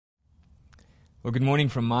Well, good morning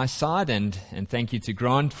from my side, and thank you to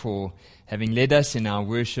Grant for having led us in our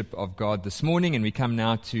worship of God this morning. And we come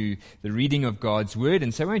now to the reading of God's Word.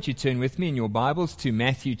 And so won't you turn with me in your Bibles to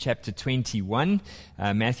Matthew chapter 21.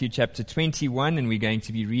 Matthew chapter 21, and we're going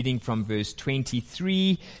to be reading from verse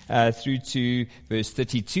 23 through to verse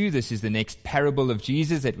 32. This is the next parable of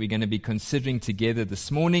Jesus that we're going to be considering together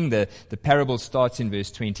this morning. The parable starts in verse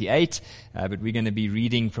 28, but we're going to be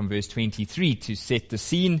reading from verse 23 to set the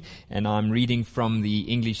scene. And I'm reading from the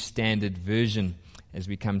English Standard Version as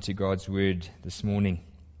we come to God's Word this morning.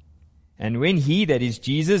 And when he, that is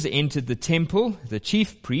Jesus, entered the temple, the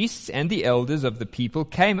chief priests and the elders of the people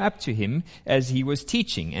came up to him as he was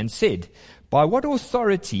teaching and said, "By what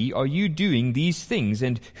authority are you doing these things,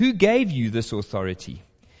 and who gave you this authority?"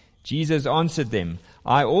 Jesus answered them,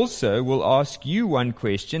 "I also will ask you one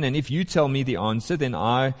question, and if you tell me the answer, then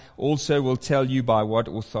I also will tell you by what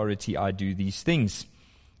authority I do these things.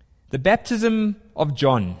 The baptism of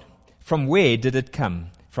John, from where did it come?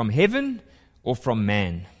 From heaven or from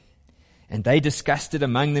man?" And they discussed it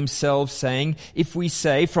among themselves, saying, "If we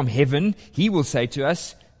say from heaven, he will say to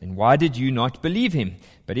us, then why did you not believe him?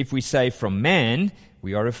 But if we say from man,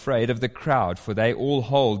 we are afraid of the crowd, for they all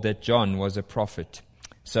hold that John was a prophet."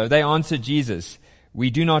 So they answered Jesus, "We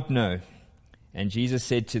do not know." And Jesus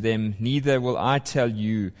said to them, "Neither will I tell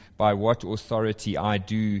you by what authority I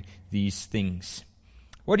do these things.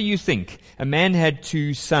 What do you think? A man had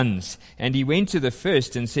 2 sons, and he went to the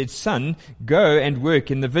first and said, 'Son, go and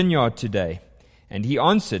work in the vineyard today.' And he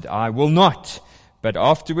answered, 'I will not.' But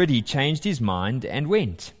afterward he changed his mind and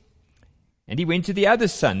went. And he went to the other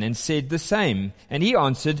son and said the same. And he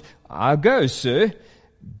answered, 'I'll go, sir,'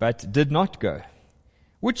 but did not go.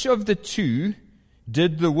 Which of the 2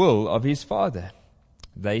 did the will of his father?"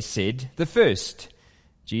 They said, "The first."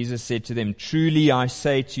 Jesus said to them, "Truly I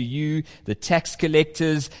say to you, the tax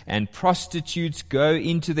collectors and prostitutes go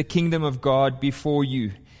into the kingdom of God before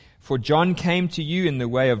you. For John came to you in the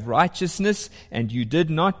way of righteousness, and you did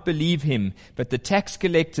not believe him, but the tax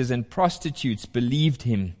collectors and prostitutes believed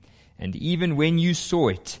him. And even when you saw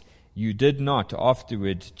it, you did not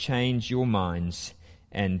afterward change your minds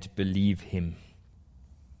and believe him."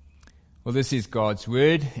 Well, this is God's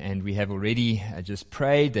Word, and we have already just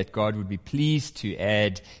prayed that God would be pleased to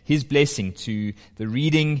add His blessing to the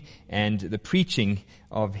reading and the preaching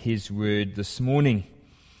of His Word this morning.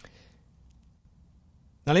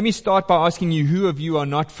 Now let me start by asking you, who of you are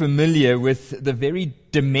not familiar with the very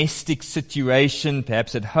domestic situation,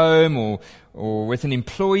 perhaps at home or with an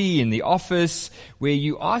employee in the office, where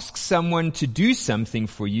you ask someone to do something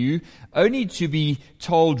for you, only to be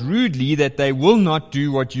told rudely that they will not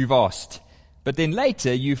do what you've asked. But then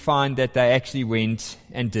later you find that they actually went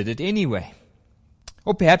and did it anyway.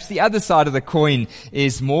 Or perhaps the other side of the coin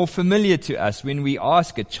is more familiar to us, when we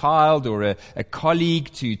ask a child or a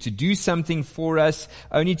colleague to do something for us,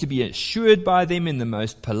 only to be assured by them in the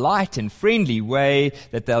most polite and friendly way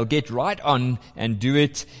that they'll get right on and do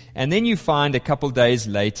it, and then you find a couple days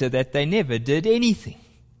later that they never did anything.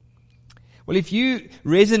 Well, if you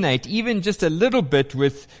resonate even just a little bit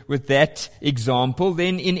with that example,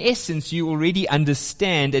 then in essence you already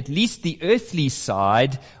understand at least the earthly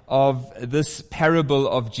side of this parable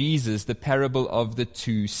of Jesus, the parable of the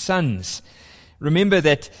 2 sons. Remember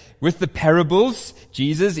that with the parables,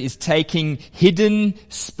 Jesus is taking hidden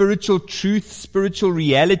spiritual truths, spiritual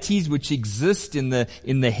realities which exist in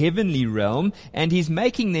the heavenly realm, and He's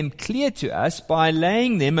making them clear to us by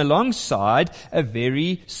laying them alongside a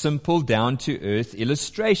very simple, down-to-earth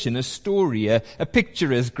illustration, a story, a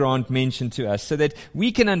picture, as Grant mentioned to us, so that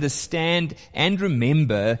we can understand and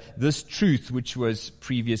remember this truth which was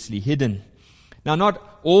previously hidden. Now, not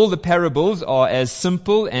all the parables are as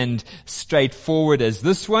simple and straightforward as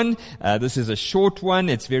this one. This is a short one.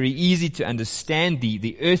 It's very easy to understand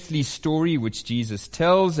the earthly story which Jesus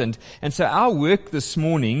tells. And so our work this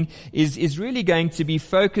morning is really going to be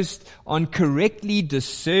focused on correctly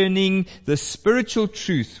discerning the spiritual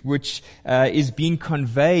truth which is being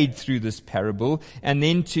conveyed through this parable, and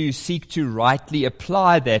then to seek to rightly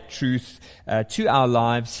apply that truth to our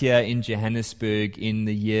lives here in Johannesburg in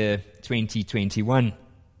the year 2021.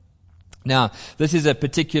 Now, this is a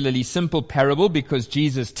particularly simple parable because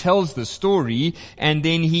Jesus tells the story and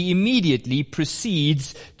then He immediately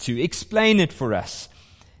proceeds to explain it for us.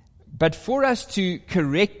 But for us to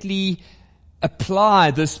correctly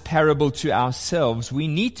apply this parable to ourselves, we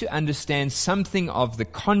need to understand something of the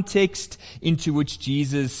context into which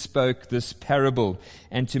Jesus spoke this parable,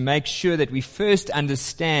 and to make sure that we first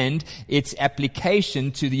understand its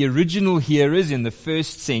application to the original hearers in the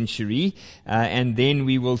first century, and then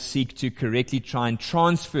we will seek to correctly try and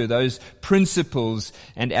transfer those principles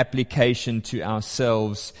and application to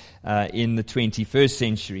ourselves in the 21st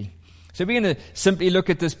century. So we're going to simply look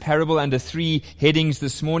at this parable under three headings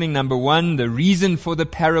this morning. Number one, the reason for the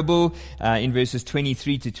parable in verses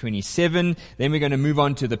 23 to 27. Then we're going to move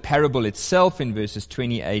on to the parable itself in verses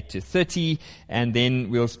 28 to 30. And then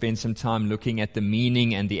we'll spend some time looking at the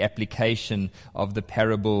meaning and the application of the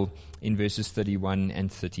parable in verses 31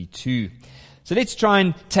 and 32. So let's try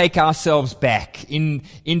and take ourselves back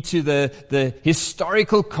into the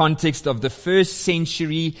historical context of the first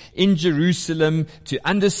century in Jerusalem to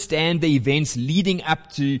understand the events leading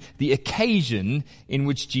up to the occasion in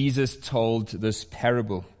which Jesus told this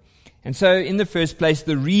parable. And so in the first place,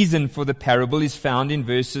 the reason for the parable is found in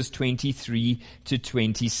verses 23 to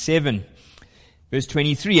 27. Verse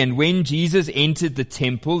 23, and when Jesus entered the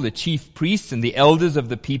temple, the chief priests and the elders of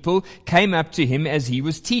the people came up to him as he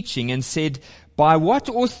was teaching and said, by what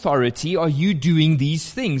authority are you doing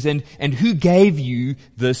these things? And who gave you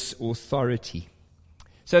this authority?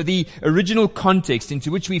 So the original context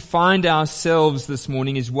into which we find ourselves this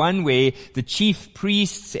morning is one where the chief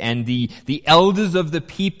priests and the elders of the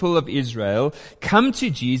people of Israel come to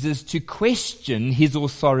Jesus to question his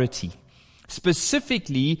authority.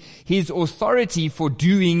 Specifically, his authority for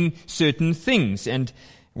doing certain things. And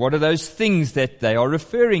what are those things that they are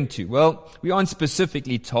referring to? Well, we aren't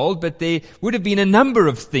specifically told, but there would have been a number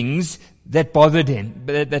of things that bothered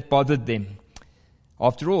them.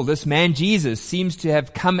 After all, this man Jesus seems to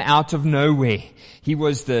have come out of nowhere. He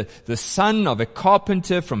was the son of a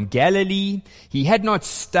carpenter from Galilee. He had not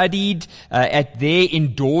studied at their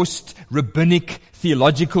endorsed rabbinic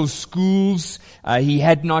theological schools. He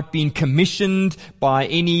had not been commissioned by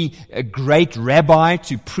any great rabbi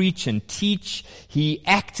to preach and teach. He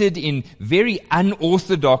acted in very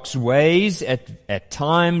unorthodox ways at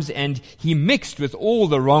times, and he mixed with all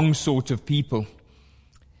the wrong sort of people.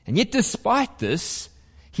 And yet despite this,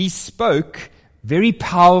 he spoke very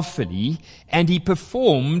powerfully and he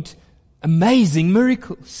performed amazing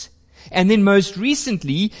miracles. And then most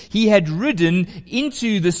recently, he had ridden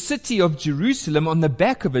into the city of Jerusalem on the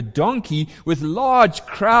back of a donkey with large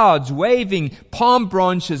crowds waving palm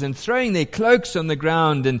branches and throwing their cloaks on the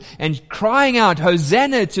ground and crying out,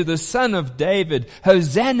 Hosanna to the Son of David,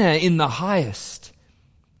 Hosanna in the highest.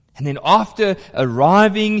 And then after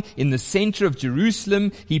arriving in the center of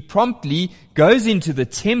Jerusalem, he promptly goes into the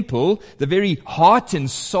temple, the very heart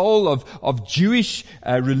and soul of Jewish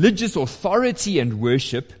religious authority and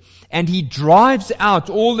worship, and he drives out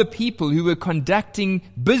all the people who were conducting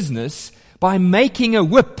business by making a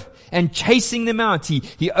whip and chasing them out.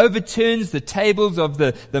 He overturns the tables of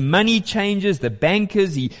the money changers, the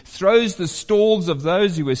bankers. He throws the stalls of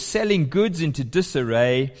those who were selling goods into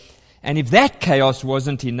disarray. And if that chaos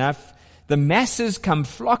wasn't enough, the masses come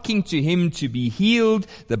flocking to him to be healed.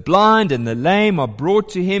 The blind and the lame are brought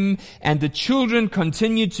to him, and the children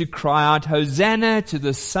continue to cry out, Hosanna to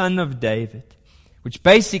the Son of David, which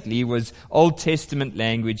basically was Old Testament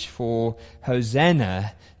language for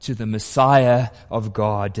Hosanna to the Messiah of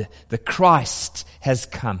God. The Christ has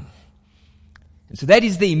come. And so that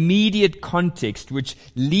is the immediate context which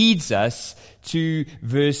leads us to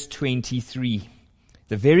verse 23.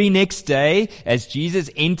 The very next day, as Jesus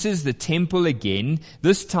enters the temple again,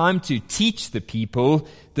 this time to teach the people,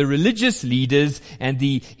 the religious leaders and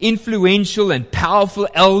the influential and powerful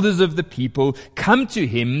elders of the people come to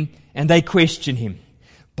him and they question him.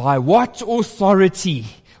 By what authority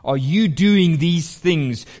are you doing these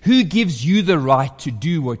things? Who gives you the right to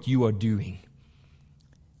do what you are doing?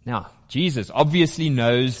 Now, Jesus obviously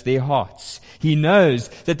knows their hearts. He knows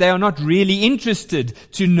that they are not really interested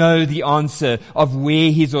to know the answer of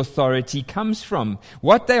where his authority comes from.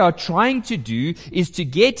 What they are trying to do is to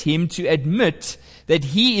get him to admit that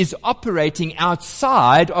he is operating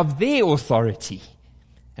outside of their authority.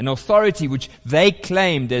 An authority which they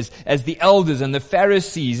claimed as the elders and the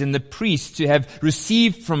Pharisees and the priests to have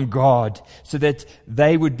received from God, so that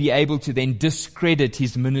they would be able to then discredit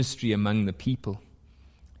his ministry among the people.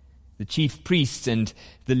 The chief priests and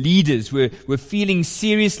the leaders were feeling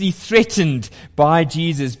seriously threatened by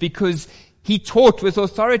Jesus because he taught with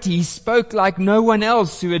authority. He spoke like no one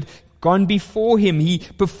else who had gone before him. He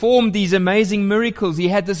performed these amazing miracles. He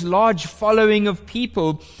had this large following of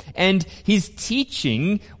people, and his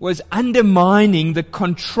teaching was undermining the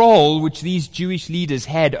control which these Jewish leaders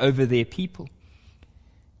had over their people.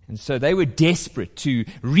 And so they were desperate to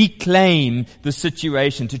reclaim the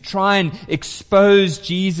situation, to try and expose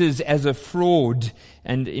Jesus as a fraud,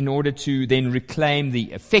 and in order to then reclaim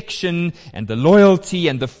the affection and the loyalty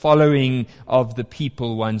and the following of the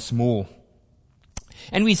people once more.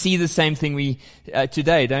 And we see the same thing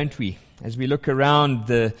today, don't we? As we look around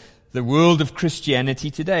the world of Christianity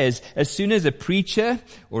today, as soon as a preacher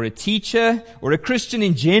or a teacher or a Christian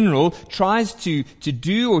in general tries to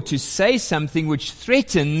do or to say something which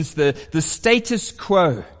threatens the status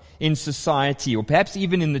quo in society, or perhaps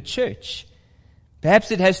even in the church, perhaps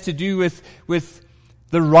it has to do with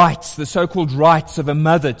the rights, the so-called rights of a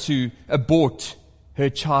mother to abort her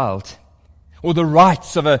child, or the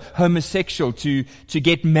rights of a homosexual to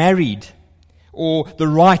get married, or the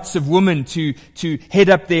rights of women to head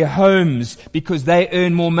up their homes because they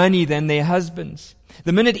earn more money than their husbands.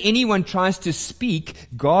 The minute anyone tries to speak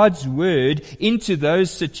God's word into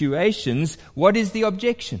those situations, what is the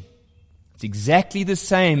objection? It's exactly the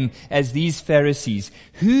same as these Pharisees.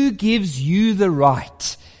 Who gives you the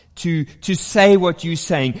right to say what you're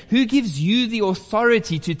saying? Who gives you the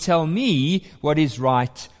authority to tell me what is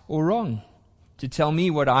right or wrong? To tell me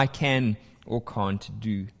what I can or can't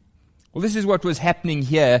do? Well, this is what was happening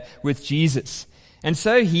here with Jesus. And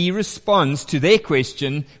so he responds to their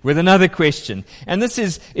question with another question. And this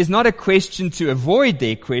is not a question to avoid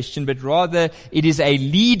their question, but rather it is a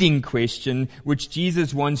leading question which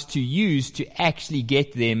Jesus wants to use to actually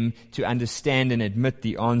get them to understand and admit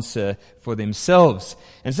the answer for themselves.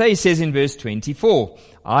 And so he says in verse 24,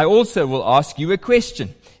 I also will ask you a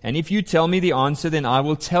question. And if you tell me the answer, then I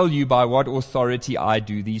will tell you by what authority I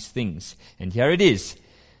do these things. And here it is.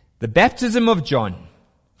 The baptism of John,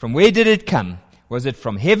 from where did it come? Was it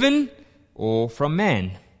from heaven or from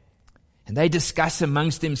man? And they discuss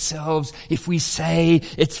amongst themselves, if we say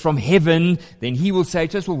it's from heaven, then he will say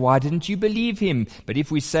to us, well, why didn't you believe him? But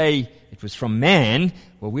if we say it was from man,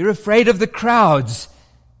 well, we're afraid of the crowds,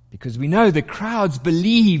 because we know the crowds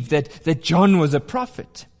believe that John was a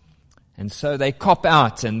prophet. And so they cop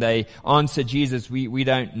out and they answer Jesus, we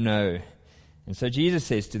don't know. And so Jesus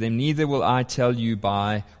says to them, neither will I tell you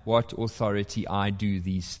by what authority I do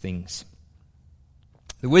these things.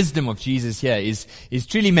 The wisdom of Jesus here is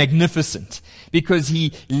truly magnificent, because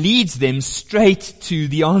he leads them straight to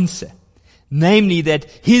the answer. Namely, that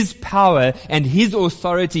his power and his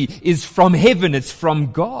authority is from heaven, it's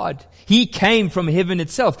from God. He came from heaven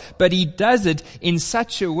itself, but he does it in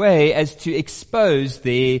such a way as to expose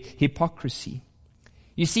their hypocrisy.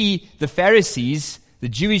 You see, the Pharisees, the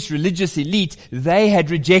Jewish religious elite, they had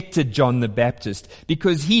rejected John the Baptist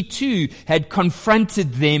because he too had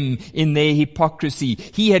confronted them in their hypocrisy.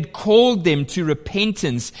 He had called them to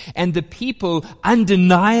repentance, and the people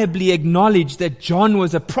undeniably acknowledged that John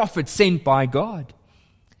was a prophet sent by God.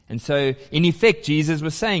 And so, in effect, Jesus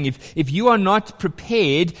was saying, if you are not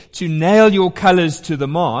prepared to nail your colors to the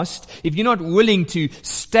mast, if you're not willing to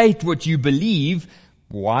state what you believe,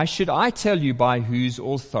 why should I tell you by whose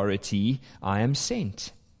authority I am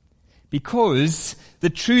sent? Because the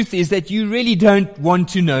truth is that you really don't want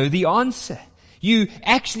to know the answer. You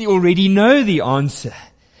actually already know the answer.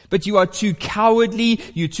 But you are too cowardly,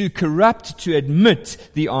 you're too corrupt to admit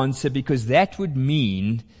the answer, because that would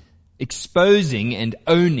mean exposing and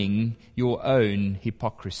owning your own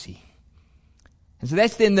hypocrisy. And so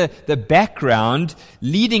that's then the background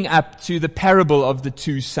leading up to the parable of the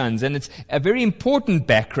two sons. And it's a very important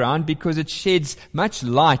background because it sheds much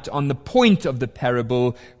light on the point of the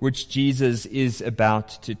parable which Jesus is about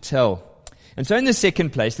to tell. And so in the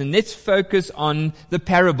second place, then let's focus on the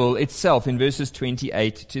parable itself in verses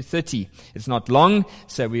 28 to 30. It's not long,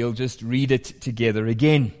 so we'll just read it together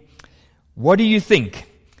again. What do you think?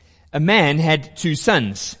 A man had two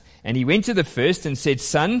sons. And he went to the first and said,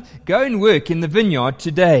 Son, go and work in the vineyard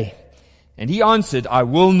today. And he answered, I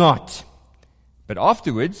will not. But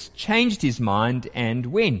afterwards changed his mind and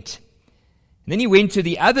went. And then he went to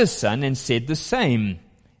the other son and said the same.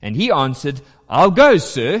 And he answered, I'll go,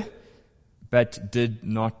 sir, but did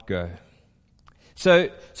not go. So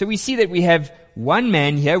we see that we have one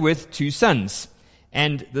man here with two sons.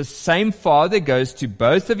 And the same father goes to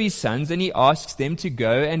both of his sons and he asks them to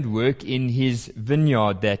go and work in his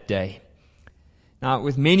vineyard that day. Now,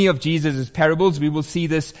 with many of Jesus' parables, we will see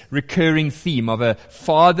this recurring theme of a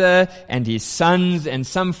father and his sons and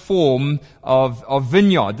some form of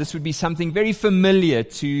vineyard. This would be something very familiar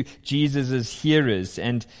to Jesus' hearers.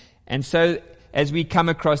 And so as we come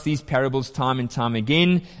across these parables time and time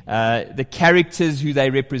again, the characters who they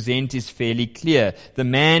represent is fairly clear. The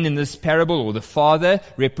man in this parable, or the father,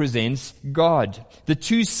 represents God. The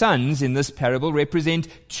two sons in this parable represent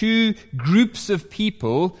two groups of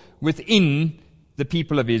people within the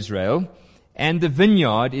people of Israel, and the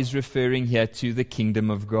vineyard is referring here to the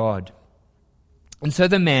kingdom of God. And so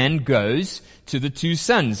the man goes to the two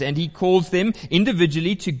sons, and he calls them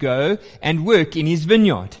individually to go and work in his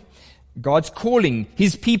vineyard. God's calling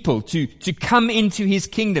his people to come into his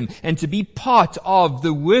kingdom and to be part of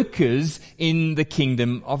the workers in the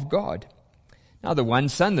kingdom of God. Now the one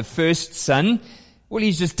son, the first son, well,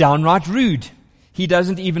 he's just downright rude. He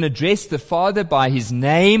doesn't even address the father by his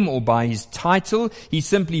name or by his title. He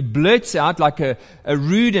simply blurts out like a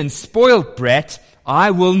rude and spoilt brat,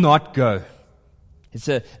 "I will not go." It's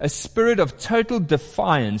a spirit of total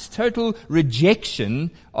defiance, total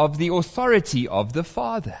rejection of the authority of the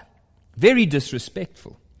father. Very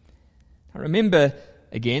disrespectful. Now remember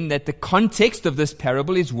again that the context of this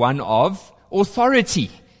parable is one of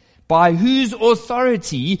authority. By whose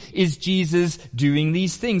authority is Jesus doing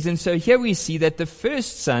these things? And so here we see that the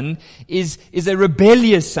first son is a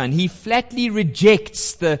rebellious son. He flatly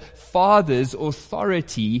rejects the father's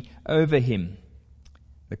authority over him.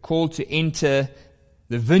 The call to enter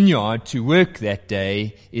the vineyard to work that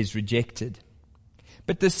day is rejected.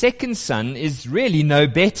 But the second son is really no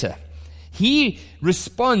better. He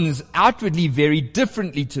responds outwardly very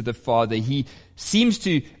differently to the father. He seems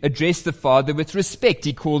to address the father with respect.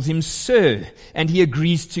 He calls him sir, and he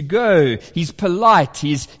agrees to go. He's polite,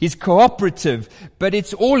 he's cooperative, but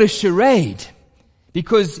it's all a charade.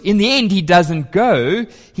 Because in the end he doesn't go.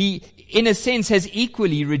 He, in a sense, has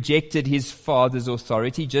equally rejected his father's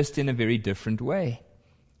authority, just in a very different way.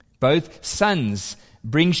 Both sons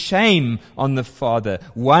bring shame on the father,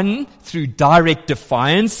 one through direct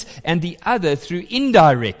defiance and the other through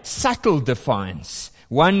indirect, subtle defiance.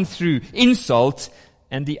 One through insult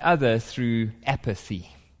and the other through apathy.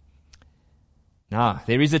 Now,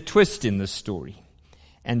 there is a twist in this story,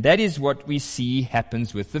 and that is what we see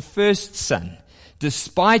happens with the first son.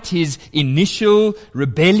 Despite his initial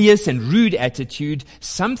rebellious and rude attitude,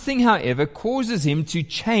 something, however, causes him to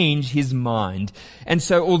change his mind. And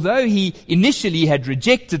so although he initially had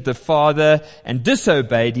rejected the father and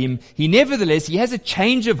disobeyed him, he has a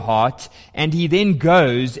change of heart, and he then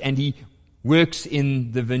goes and he works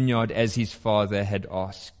in the vineyard as his father had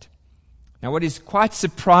asked. Now what is quite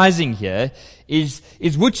surprising here is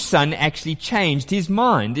which son actually changed his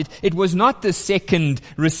mind. It was not the second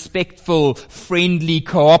respectful, friendly,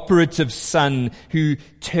 cooperative son who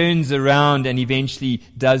turns around and eventually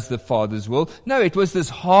does the father's will. No, it was this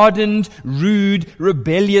hardened, rude,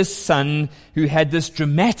 rebellious son who had this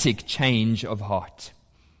dramatic change of heart.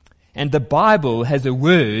 And the Bible has a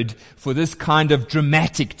word for this kind of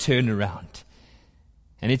dramatic turnaround.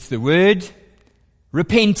 And it's the word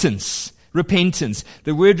repentance. Repentance.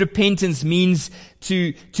 The word repentance means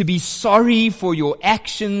to be sorry for your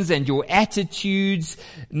actions and your attitudes,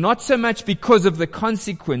 not so much because of the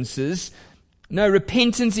consequences. No,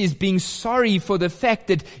 repentance is being sorry for the fact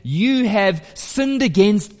that you have sinned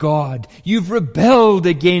against God. You've rebelled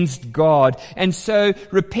against God. And so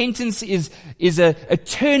repentance is a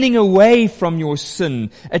turning away from your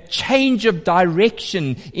sin, a change of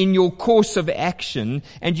direction in your course of action,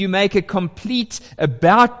 and you make a complete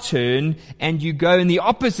about turn and you go in the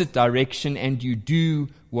opposite direction and you do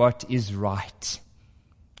what is right.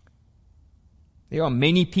 There are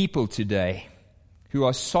many people today who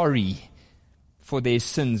are sorry for their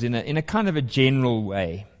sins in a kind of a general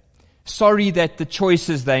way. Sorry that the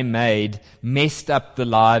choices they made messed up the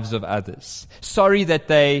lives of others. Sorry that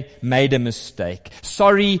they made a mistake.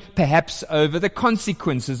 Sorry perhaps over the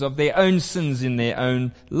consequences of their own sins in their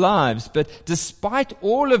own lives. But despite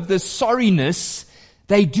all of the sorriness,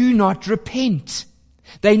 they do not repent.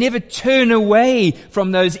 They never turn away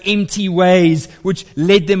from those empty ways which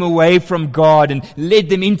led them away from God and led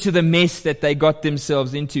them into the mess that they got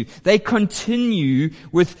themselves into. They continue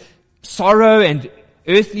with sorrow and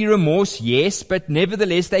earthly remorse, yes, but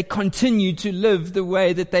nevertheless they continue to live the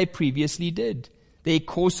way that they previously did. Their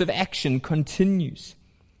course of action continues.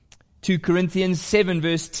 2 Corinthians 7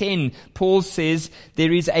 verse 10, Paul says,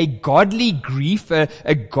 there is a godly grief,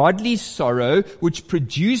 a godly sorrow, which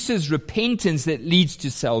produces repentance that leads to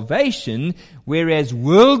salvation, whereas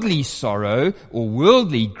worldly sorrow or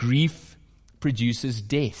worldly grief produces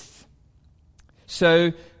death.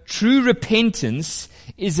 So, true repentance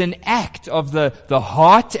is an act of the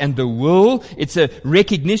heart and the will. It's a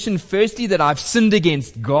recognition, firstly, that I've sinned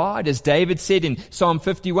against God, as David said in Psalm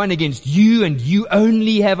 51, against you and you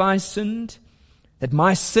only have I sinned. That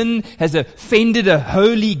my sin has offended a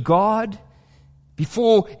holy God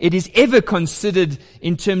before it is ever considered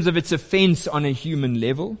in terms of its offense on a human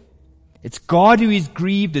level. It's God who is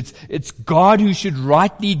grieved. It's God who should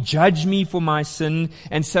rightly judge me for my sin.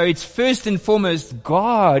 And so it's first and foremost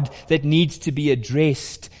God that needs to be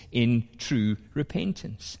addressed in true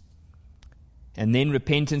repentance. And then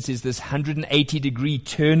repentance is this 180-degree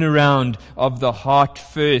turnaround of the heart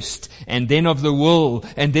first, and then of the will,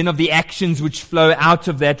 and then of the actions which flow out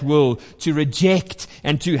of that will, to reject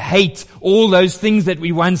and to hate all those things that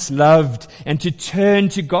we once loved, and to turn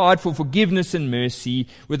to God for forgiveness and mercy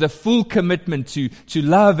with a full commitment to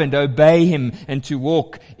love and obey Him and to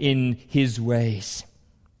walk in His ways.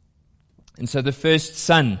 And so the first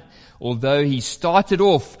son, although he started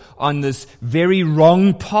off on this very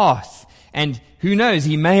wrong path, and who knows,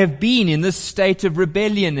 he may have been in this state of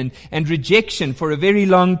rebellion and rejection for a very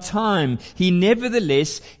long time, he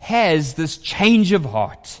nevertheless has this change of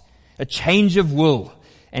heart, a change of will,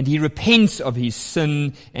 and he repents of his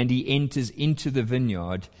sin and he enters into the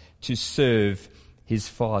vineyard to serve his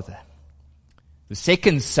father. The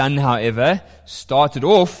second son, however, started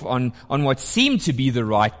off on what seemed to be the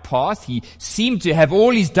right path. He seemed to have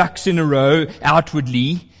all his ducks in a row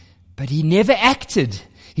outwardly, but he never acted.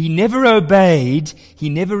 He never obeyed, he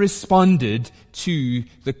never responded to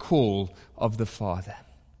the call of the Father.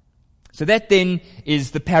 So that then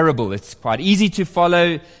is the parable. It's quite easy to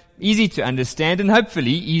follow, easy to understand, and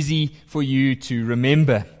hopefully easy for you to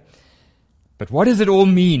remember. But what does it all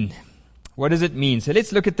mean? What does it mean? So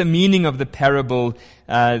let's look at the meaning of the parable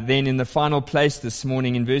then in the final place this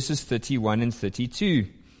morning in verses 31 and 32.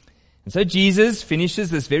 And so Jesus finishes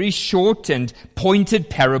this very short and pointed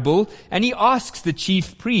parable, and he asks the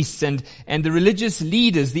chief priests and the religious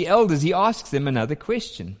leaders, the elders, he asks them another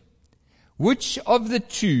question. Which of the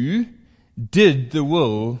two did the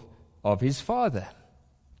will of his father?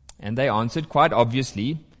 And they answered quite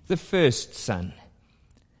obviously, the first son.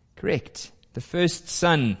 Correct. The first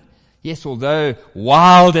son. Yes, although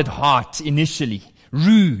wild at heart initially,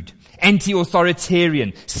 rude,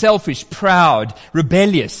 anti-authoritarian, selfish, proud,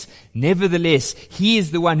 rebellious. Nevertheless, he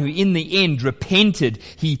is the one who in the end repented.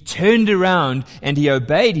 He turned around and he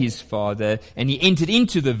obeyed his father and he entered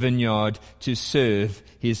into the vineyard to serve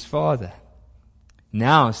his father.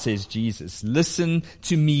 Now, says Jesus, listen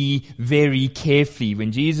to me very carefully.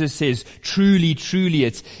 When Jesus says, truly, truly,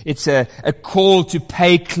 it's a call to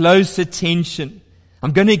pay close attention.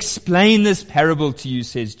 I'm going to explain this parable to you,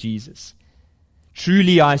 says Jesus.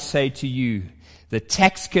 Truly I say to you, the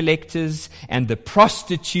tax collectors and the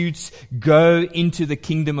prostitutes go into the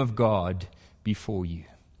kingdom of God before you.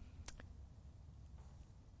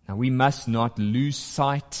 Now we must not lose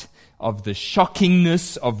sight of the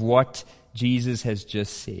shockingness of what Jesus has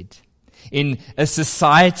just said. In a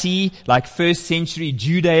society like first century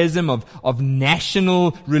Judaism of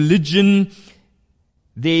national religion,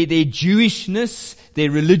 their Jewishness,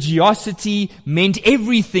 their religiosity meant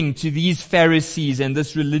everything to these Pharisees and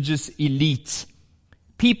this religious elite.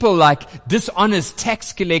 People like dishonest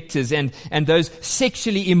tax collectors and those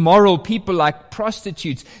sexually immoral people like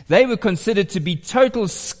prostitutes, they were considered to be total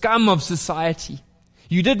scum of society.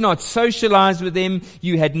 You did not socialize with them.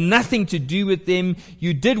 You had nothing to do with them.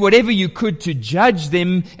 You did whatever you could to judge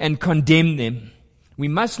them and condemn them. We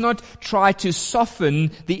must not try to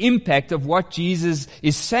soften the impact of what Jesus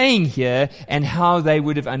is saying here and how they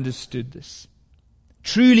would have understood this.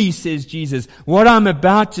 Truly, says Jesus, what I'm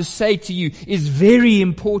about to say to you is very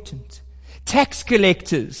important. Tax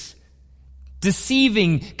collectors,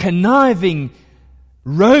 deceiving, conniving,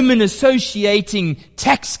 Roman associating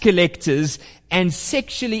tax collectors and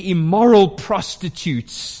sexually immoral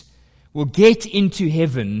prostitutes will get into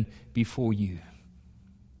heaven before you.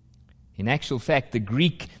 In actual fact, the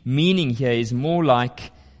Greek meaning here is more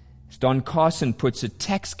like, as Don Carson puts it,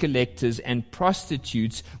 tax collectors and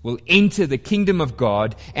prostitutes will enter the kingdom of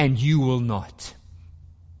God and you will not.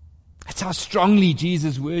 That's how strongly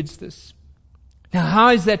Jesus words this. Now, how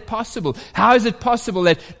is that possible? How is it possible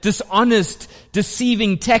that dishonest,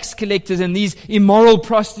 deceiving tax collectors and these immoral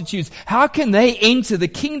prostitutes, how can they enter the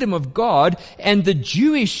kingdom of God and the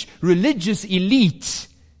Jewish religious elite,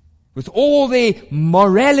 with all their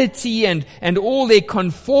morality and all their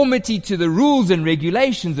conformity to the rules and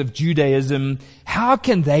regulations of Judaism, how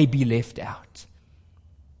can they be left out?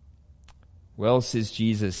 Well, says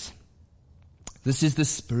Jesus, this is the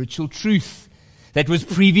spiritual truth that was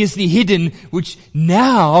previously hidden, which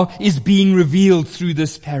now is being revealed through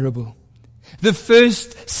this parable. The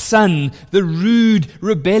first son, the rude,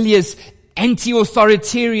 rebellious,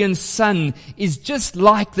 anti-authoritarian son, is just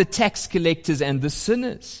like the tax collectors and the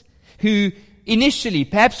sinners, who initially,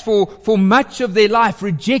 perhaps for much of their life,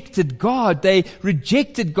 rejected God. They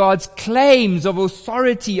rejected God's claims of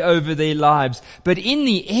authority over their lives. But in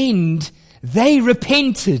the end, they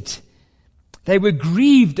repented. They were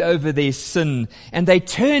grieved over their sin, and they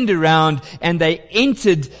turned around and they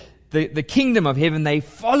entered the kingdom of heaven. They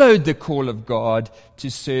followed the call of God to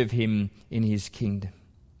serve Him in His kingdom.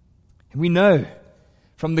 And we know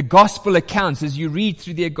from the gospel accounts, as you read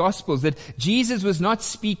through their gospels, that Jesus was not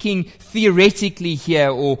speaking theoretically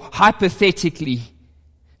here or hypothetically.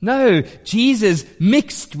 No, Jesus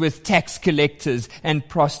mixed with tax collectors and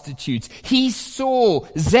prostitutes. He saw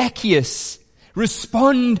Zacchaeus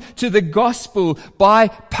respond to the gospel by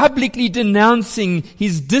publicly denouncing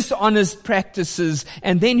his dishonest practices,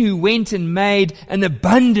 and then who went and made an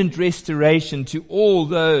abundant restoration to all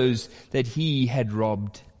those that he had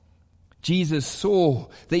robbed. Jesus saw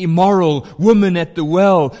the immoral woman at the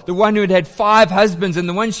well, the one who had had 5 husbands, and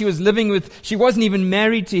the one she was living with, she wasn't even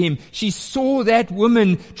married to him. She saw that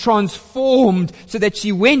woman transformed so that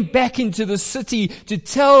she went back into the city to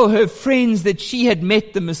tell her friends that she had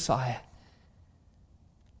met the Messiah.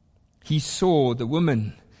 He saw the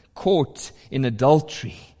woman caught in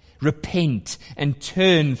adultery repent and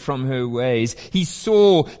turn from her ways. He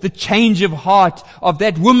saw the change of heart of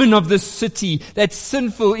that woman of the city, that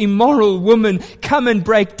sinful, immoral woman, come and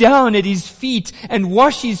break down at his feet and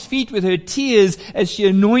wash his feet with her tears as she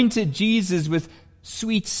anointed Jesus with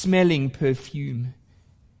sweet-smelling perfume.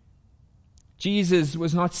 Jesus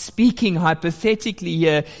was not speaking hypothetically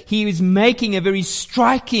here. He was making a very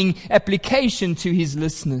striking application to his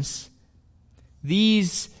listeners.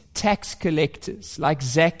 These tax collectors like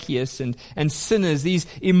Zacchaeus and sinners, these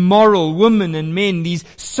immoral women and men, these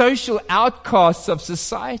social outcasts of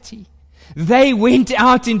society, they went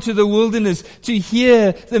out into the wilderness to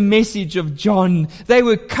hear the message of John. They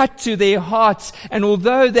were cut to their hearts, and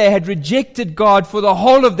although they had rejected God for the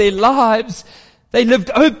whole of their lives, they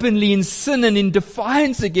lived openly in sin and in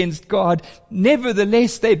defiance against God.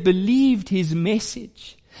 Nevertheless, they believed his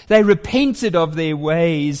message. They repented of their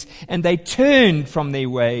ways and they turned from their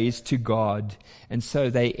ways to God. And so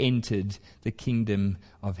they entered the kingdom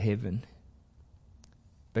of heaven.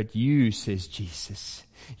 But you, says Jesus,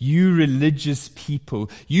 you religious people,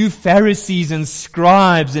 you Pharisees and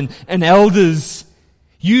scribes and elders,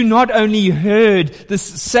 you not only heard the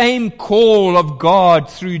same call of God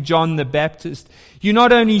through John the Baptist, you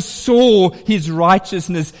not only saw his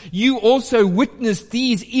righteousness, you also witnessed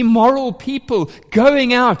these immoral people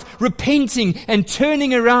going out, repenting and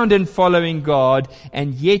turning around and following God,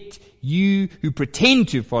 and yet you who pretend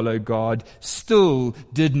to follow God still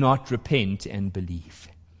did not repent and believe.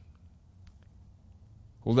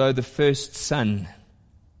 Although the first son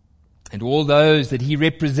and all those that he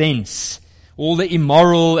represents, all the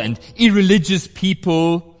immoral and irreligious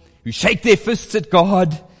people who shake their fists at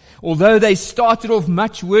God, although they started off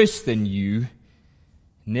much worse than you,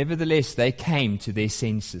 nevertheless they came to their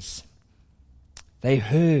senses. They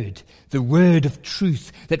heard the word of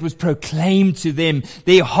truth that was proclaimed to them.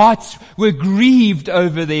 Their hearts were grieved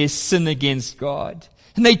over their sin against God.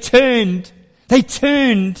 And they turned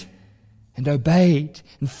and obeyed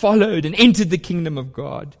and followed and entered the kingdom of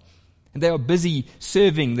God. And they are busy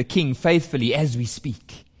serving the King faithfully as we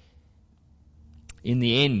speak. In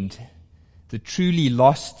the end, the truly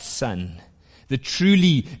lost son, the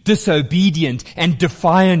truly disobedient and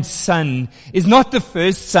defiant son, is not the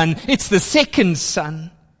first son, it's the second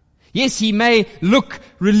son. Yes, he may look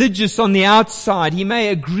religious on the outside. He may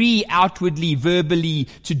agree outwardly, verbally,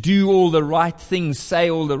 to do all the right things, say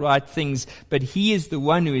all the right things, but he is the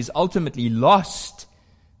one who is ultimately lost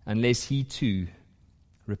unless he too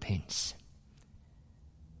repents.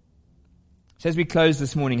 So as we close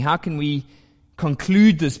this morning, how can we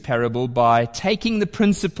conclude this parable? By taking the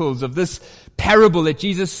principles of this parable that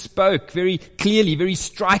Jesus spoke very clearly, very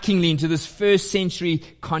strikingly into this first century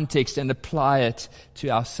context and apply it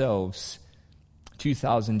to ourselves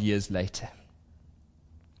 2,000 years later.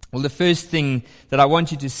 Well, the first thing that I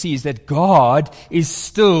want you to see is that God is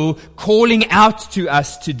still calling out to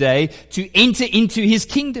us today to enter into his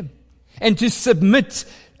kingdom and to submit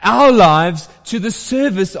our lives to the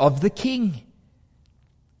service of the King.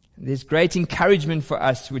 There's great encouragement for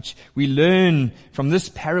us, which we learn from this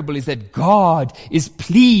parable, is that God is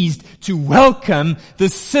pleased to welcome the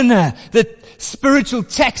sinner, the spiritual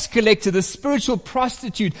tax collector, the spiritual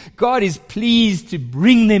prostitute. God is pleased to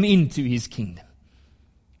bring them into his kingdom.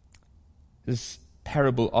 This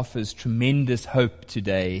parable offers tremendous hope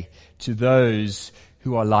today to those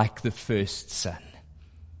who are like the first son.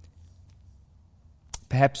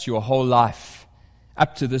 Perhaps your whole life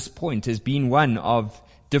up to this point has been one of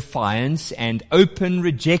defiance and open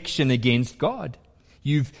rejection against God.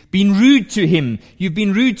 You've been rude to him. You've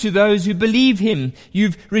been rude to those who believe him.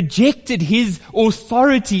 You've rejected his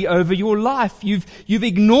authority over your life. You've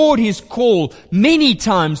ignored his call many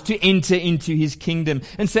times to enter into his kingdom.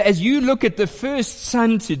 And so as you look at the first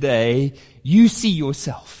son today, you see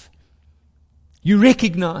yourself. You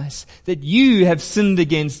recognize that you have sinned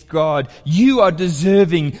against God. You are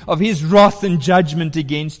deserving of his wrath and judgment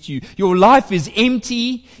against you. Your life is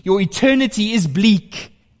empty. Your eternity is bleak.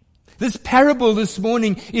 This parable this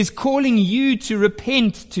morning is calling you to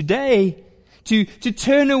repent today, to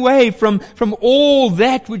turn away from all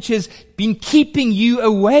that which has been keeping you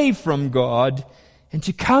away from God, and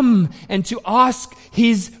to come and to ask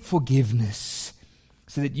his forgiveness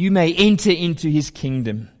so that you may enter into his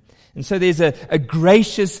kingdom. And so there's a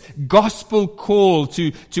gracious gospel call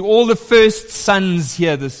to all the first sons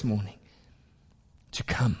here this morning to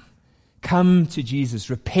come. Come to Jesus,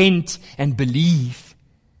 repent and believe.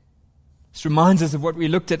 This reminds us of what we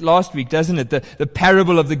looked at last week, doesn't it? The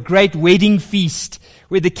parable of the great wedding feast,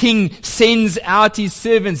 where the king sends out his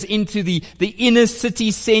servants into the inner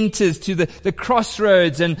city centers, to the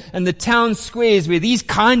crossroads and the town squares, where these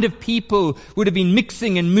kind of people would have been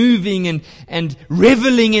mixing and moving and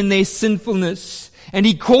reveling in their sinfulness. And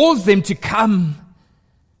he calls them to come.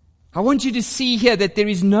 I want you to see here that there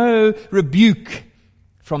is no rebuke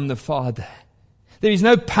from the Father. There is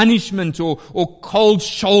no punishment or cold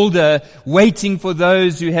shoulder waiting for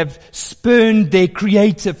those who have spurned their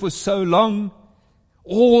Creator for so long.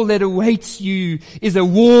 All that awaits you is a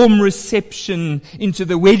warm reception into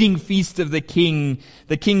the wedding feast of the King.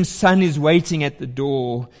 The King's Son is waiting at the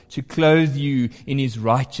door to clothe you in his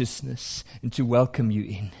righteousness and to welcome you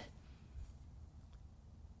in.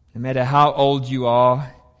 No matter how old you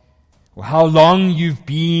are, or how long you've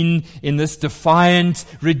been in this defiant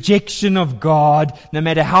rejection of God, no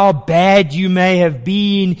matter how bad you may have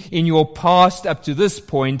been in your past up to this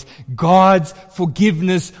point, God's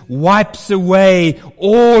forgiveness wipes away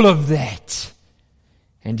all of that.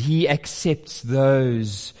 And he accepts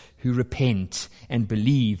those who repent and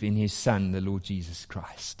believe in his Son, the Lord Jesus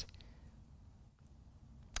Christ.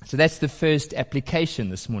 So that's the first application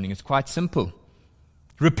this morning. It's quite simple.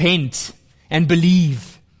 Repent and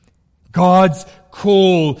believe. God's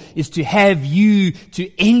call is to have you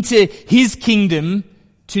to enter his kingdom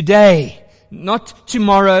today. Not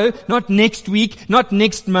tomorrow, not next week, not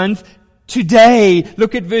next month. Today.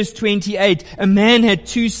 Look at verse 28. A man had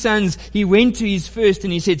 2 sons. He went to his first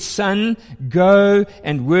and he said, "Son, go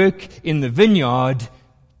and work in the vineyard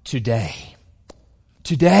today."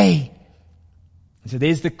 Today. So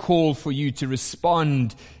there's the call for you to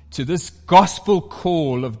respond to this gospel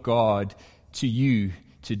call of God to you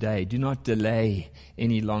today. Do not delay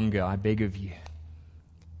any longer, I beg of you.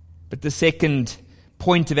 But the second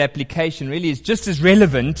point of application really is just as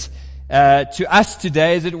relevant to us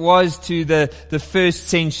today as it was to the first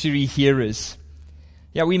century hearers.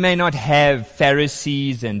 Yeah, we may not have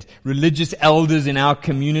Pharisees and religious elders in our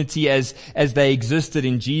community as they existed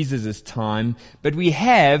in Jesus' time, but we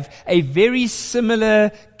have a very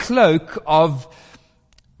similar cloak of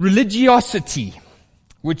religiosity,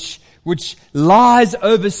 which lies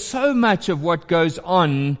over so much of what goes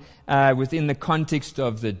on within the context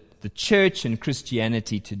of the church and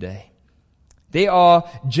Christianity today. There are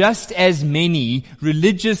just as many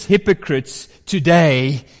religious hypocrites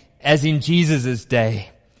today as in Jesus' day.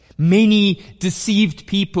 Many deceived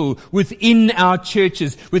people within our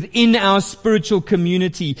churches, within our spiritual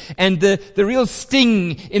community. And the real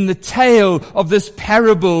sting in the tail of this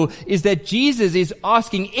parable is that Jesus is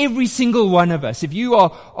asking every single one of us. If you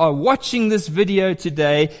are watching this video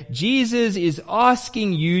today, Jesus is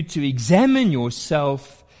asking you to examine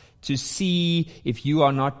yourself to see if you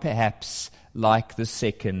are not perhaps like the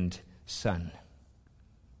second son.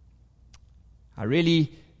 I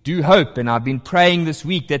really do hope, and I've been praying this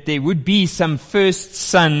week, that there would be some first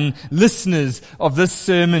son listeners of this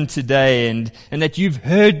sermon today, and that you've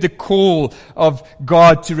heard the call of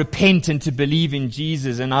God to repent and to believe in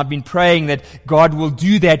Jesus. And I've been praying that God will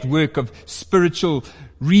do that work of spiritual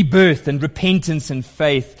rebirth and repentance and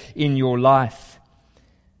faith in your life.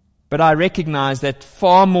 But I recognize that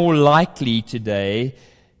far more likely today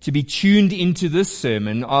to be tuned into this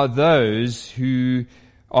sermon are those who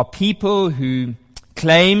are people who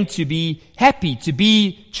claim to be happy to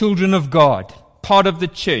be children of God, part of the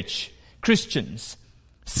church, Christians,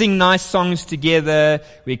 sing nice songs together,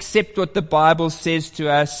 we accept what the Bible says to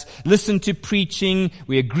us, listen to preaching,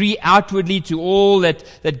 we agree outwardly to all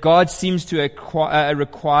that God seems to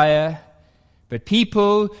require. But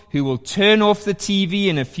people who will turn off the TV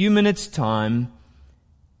in a few minutes' time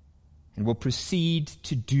and will proceed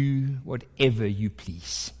to do whatever you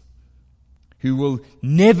please. who will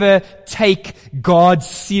never take God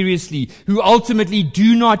seriously, who ultimately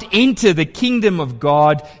do not enter the kingdom of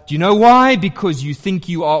God. Do you know why? Because you think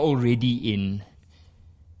you are already in.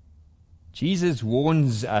 Jesus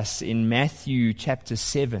warns us in Matthew chapter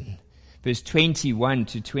 7, verse 21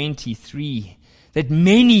 to 23, that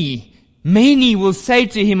many will say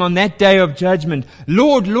to him on that day of judgment,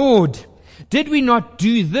 Lord, Lord, did we not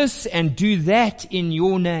do this and do that in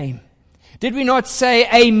your name? Did we not say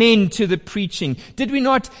amen to the preaching? Did we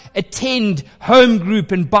not attend home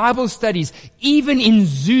group and Bible studies, even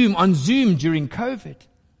on Zoom during COVID?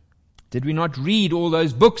 Did we not read all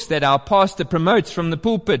those books that our pastor promotes from the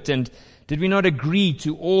pulpit? And did we not agree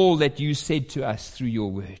to all that you said to us through your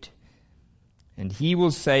word? And he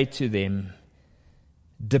will say to them,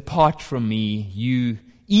 depart from me, you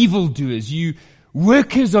evildoers, you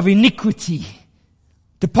workers of iniquity.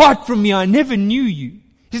 Depart from me, I never knew you.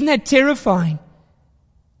 Isn't that terrifying?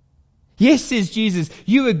 Yes, says Jesus,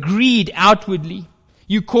 you agreed outwardly.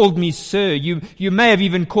 You called me sir. You may have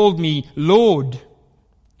even called me Lord.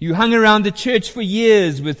 You hung around the church for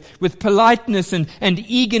years with politeness and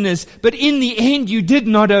eagerness, but in the end you did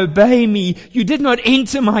not obey me. You did not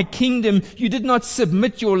enter my kingdom. You did not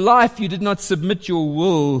submit your life. You did not submit your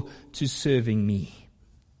will to serving me.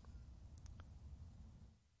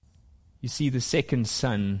 You see, the second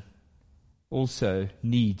son also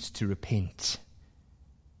needs to repent.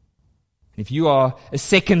 If you are a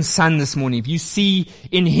second son this morning, if you see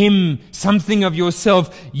in him something of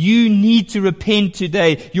yourself, you need to repent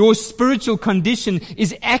today. Your spiritual condition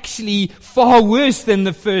is actually far worse than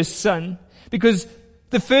the first son, because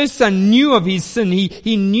the first son knew of his sin.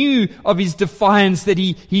 He knew of his defiance, that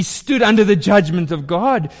he stood under the judgment of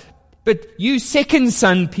God. But you second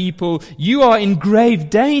son people, you are in grave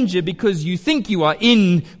danger because you think you are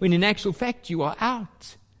in, when in actual fact you are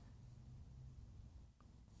out.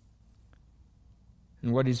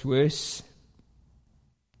 And what is worse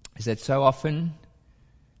is that so often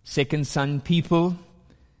second son people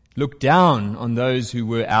look down on those who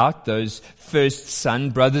were out, those first son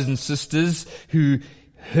brothers and sisters who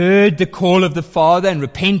heard the call of the Father and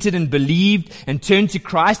repented and believed and turned to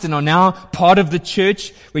Christ and are now part of the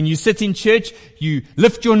church. When you sit in church, you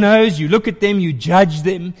lift your nose, you look at them, you judge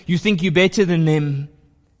them, you think you're better than them.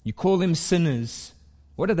 You call them sinners.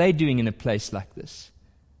 What are they doing in a place like this?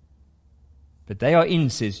 But they are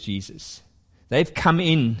in, says Jesus. They've come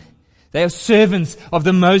in. They are servants of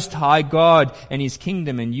the Most High God and His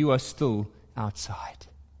kingdom, and you are still outside.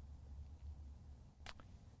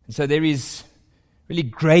 And so there is really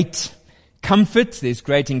great comfort, there's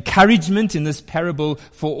great encouragement in this parable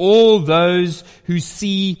for all those who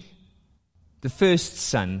see the first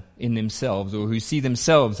son in themselves, or who see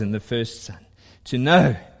themselves in the first son, to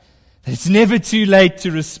know that it's never too late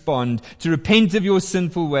to respond, to repent of your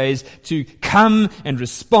sinful ways, to come and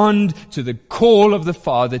respond to the call of the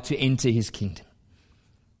Father to enter His kingdom.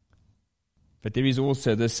 But there is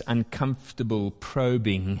also this uncomfortable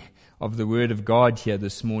probing of the Word of God here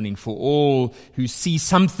this morning for all who see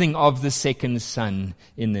something of the second son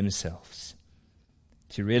in themselves.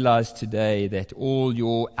 To realize today that all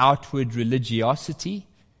your outward religiosity,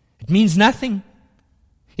 it means nothing.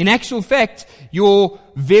 In actual fact, your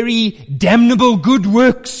very damnable good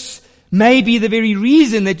works may be the very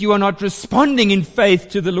reason that you are not responding in faith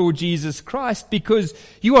to the Lord Jesus Christ, because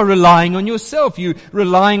you are relying on yourself. You're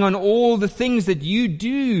relying on all the things that you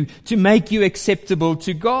do to make you acceptable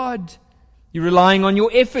to God. You're relying on your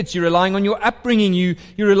efforts. You're relying on your upbringing. You're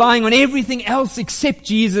relying on everything else except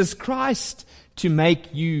Jesus Christ to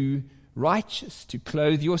make you righteous, to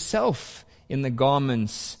clothe yourself in the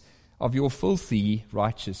garments of your filthy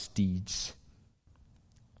righteous deeds.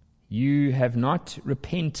 You have not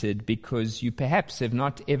repented because you perhaps have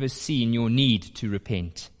not ever seen your need to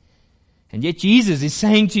repent. And yet Jesus is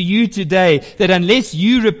saying to you today that unless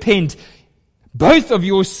you repent, both of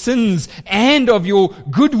your sins and of your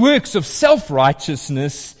good works of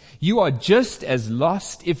self-righteousness, you are just as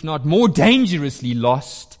lost, if not more dangerously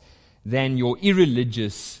lost, than your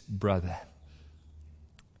irreligious brother.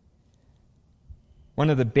 One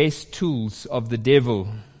of the best tools of the devil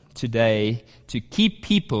today to keep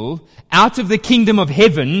people out of the kingdom of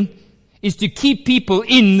heaven is to keep people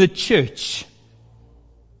in the church.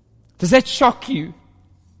 Does that shock you?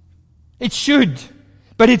 It should,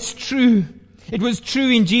 but it's true. It was true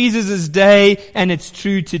in Jesus' day, and it's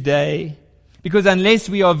true today. Because unless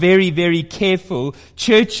we are very, very careful,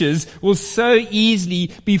 churches will so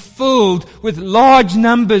easily be filled with large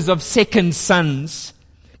numbers of second sons.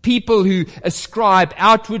 People who ascribe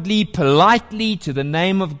outwardly, politely to the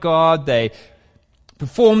name of God. They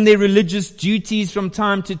perform their religious duties from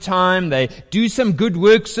time to time. They do some good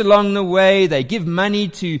works along the way. They give money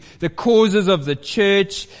to the causes of the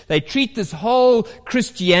church. They treat this whole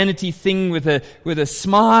Christianity thing with a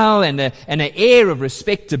smile and an air of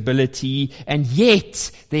respectability, and yet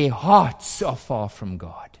their hearts are far from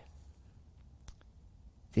God.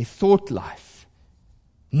 Their thought life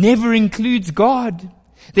never includes God.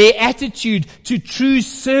 Their attitude to true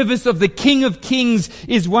service of the King of Kings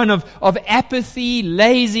is one of apathy,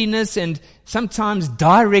 laziness, and sometimes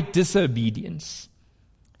direct disobedience.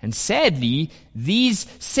 And sadly, these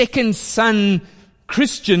second son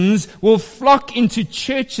Christians will flock into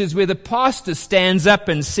churches where the pastor stands up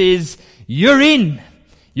and says, "You're in.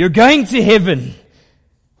 You're going to heaven,"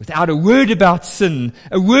 without a word about sin,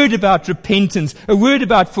 a word about repentance, a word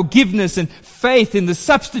about forgiveness and faith in the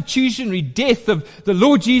substitutionary death of the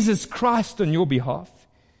Lord Jesus Christ on your behalf.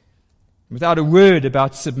 Without a word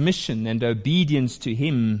about submission and obedience to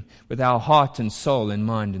Him with our heart and soul and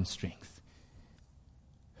mind and strength.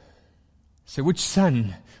 So which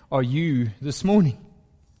son are you this morning?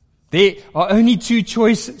 There are only two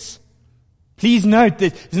choices. Please note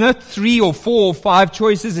that there's not 3 or 4 or 5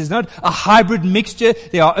 choices. There's not a hybrid mixture.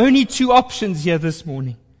 There are only 2 options here this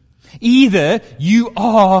morning. Either you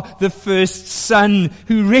are the first son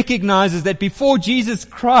who recognizes that before Jesus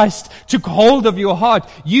Christ took hold of your heart,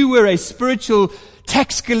 you were a spiritual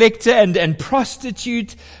tax collector and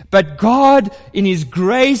prostitute, but God in His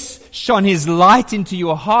grace shone His light into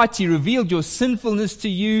your heart. He revealed your sinfulness to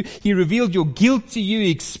you. He revealed your guilt to you.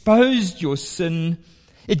 He exposed your sin.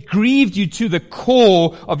 It grieved you to the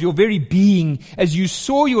core of your very being as you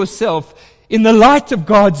saw yourself in the light of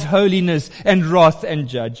God's holiness and wrath and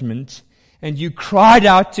judgment. And you cried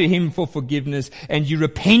out to Him for forgiveness, and you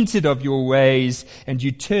repented of your ways, and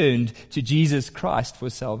you turned to Jesus Christ for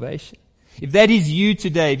salvation. If that is you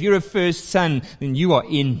today, if you're a first son, then you are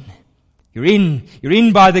in. You're in. You're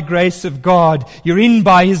in by the grace of God. You're in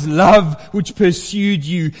by His love which pursued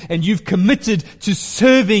you. And you've committed to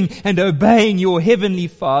serving and obeying your Heavenly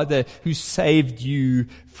Father who saved you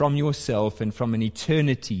from yourself and from an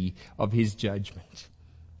eternity of His judgment.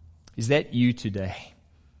 Is that you today?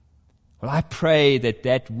 Well, I pray that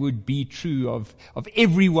that would be true of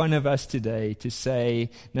every one of us today, to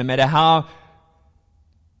say, no matter how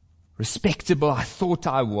respectable I thought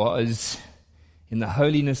I was, in the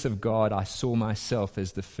holiness of God, I saw myself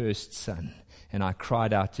as the first son, and I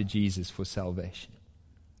cried out to Jesus for salvation.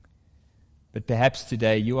 But perhaps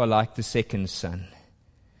today you are like the second son,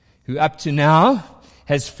 who up to now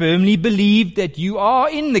has firmly believed that you are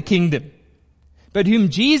in the kingdom, but whom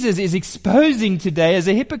Jesus is exposing today as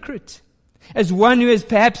a hypocrite, as one who has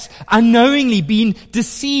perhaps unknowingly been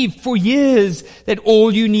deceived for years that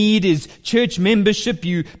all you need is church membership.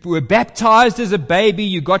 You were baptized as a baby,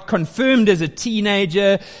 you got confirmed as a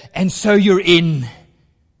teenager, and so you're in.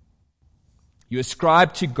 You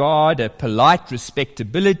ascribe to God a polite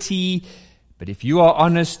respectability, but if you are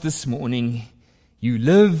honest this morning, you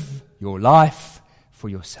live your life for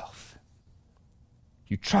yourself.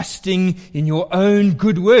 You're trusting in your own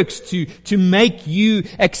good works to make you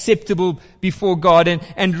acceptable before God.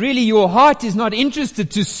 And really your heart is not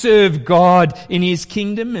interested to serve God in His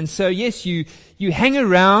kingdom. And so yes, you hang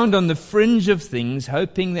around on the fringe of things,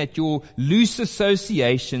 hoping that your loose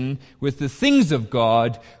association with the things of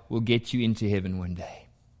God will get you into heaven one day.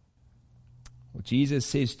 Well, Jesus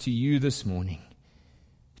says to you this morning,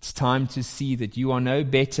 it's time to see that you are no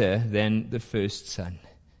better than the first son.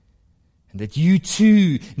 And that you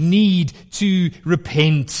too need to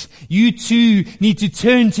repent. You too need to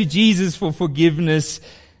turn to Jesus for forgiveness,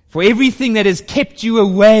 for everything that has kept you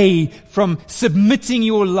away from submitting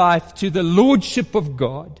your life to the Lordship of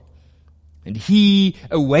God. And He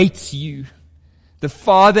awaits you. The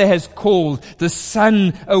Father has called, the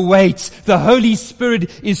Son awaits, the Holy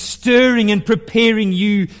Spirit is stirring and preparing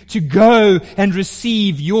you to go and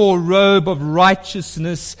receive your robe of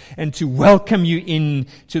righteousness and to welcome you in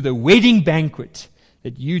to the wedding banquet,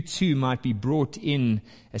 that you too might be brought in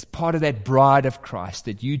as part of that bride of Christ,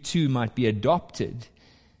 that you too might be adopted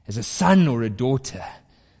as a son or a daughter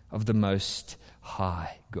of the Most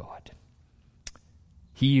High God.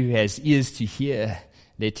 He who has ears to hear,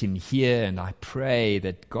 let him hear, and I pray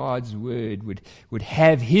that God's word would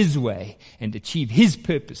have His way and achieve His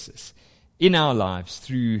purposes in our lives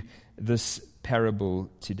through this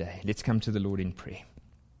parable today. Let's come to the Lord in prayer.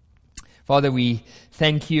 Father, we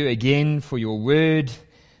thank You again for Your word,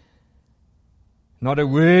 not a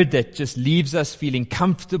word that just leaves us feeling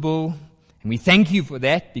comfortable, and we thank You for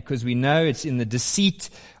that because we know it's in the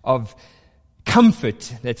deceit of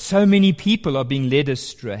comfort that so many people are being led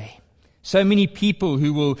astray. So many people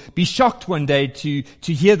who will be shocked one day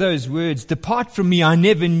to hear those words, "Depart from me, I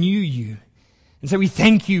never knew you." And so we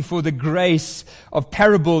thank you for the grace of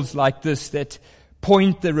parables like this that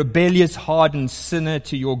point the rebellious, hardened sinner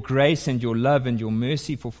to your grace and your love and your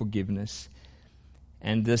mercy for forgiveness.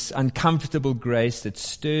 And this uncomfortable grace that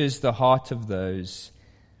stirs the heart of those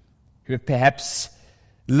who have perhaps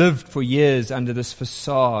lived for years under this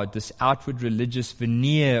facade, this outward religious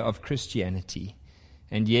veneer of Christianity,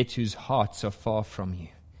 and yet whose hearts are far from you.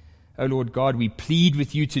 Oh Lord God, we plead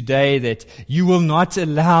with you today that you will not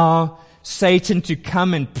allow Satan to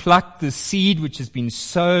come and pluck the seed which has been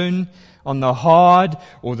sown on the hard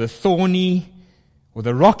or the thorny or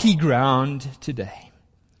the rocky ground today,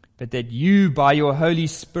 but that you, by your Holy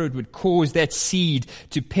Spirit, would cause that seed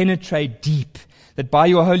to penetrate deep, that by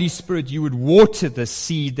your Holy Spirit you would water the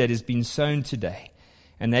seed that has been sown today,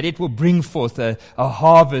 and that it will bring forth a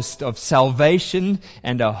harvest of salvation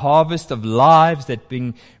and a harvest of lives that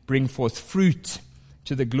bring forth fruit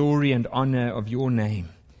to the glory and honor of your name.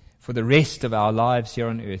 For the rest of our lives here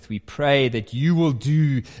on earth, we pray that you will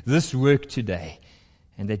do this work today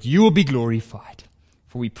and that you will be glorified.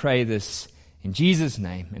 For we pray this in Jesus'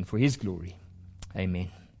 name and for his glory. Amen.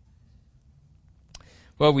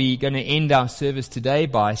 Well, we're going to end our service today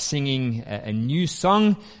by singing a new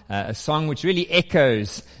song, a song which really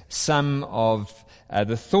echoes some of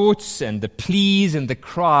the thoughts and the pleas and the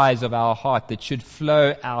cries of our heart that should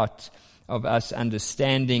flow out of us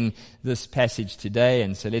understanding this passage today.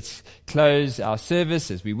 And so let's close our service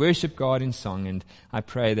as we worship God in song. And I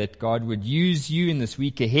pray that God would use you in this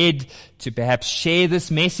week ahead to perhaps share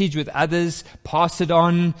this message with others, pass it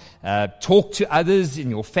on, talk to others in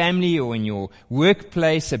your family or in your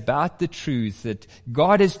workplace about the truth that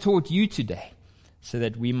God has taught you today, so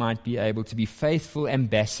that we might be able to be faithful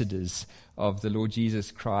ambassadors of the Lord Jesus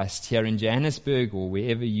Christ here in Johannesburg or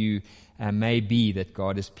wherever you may be that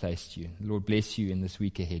God has placed you. The Lord bless you in this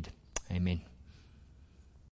week ahead. Amen.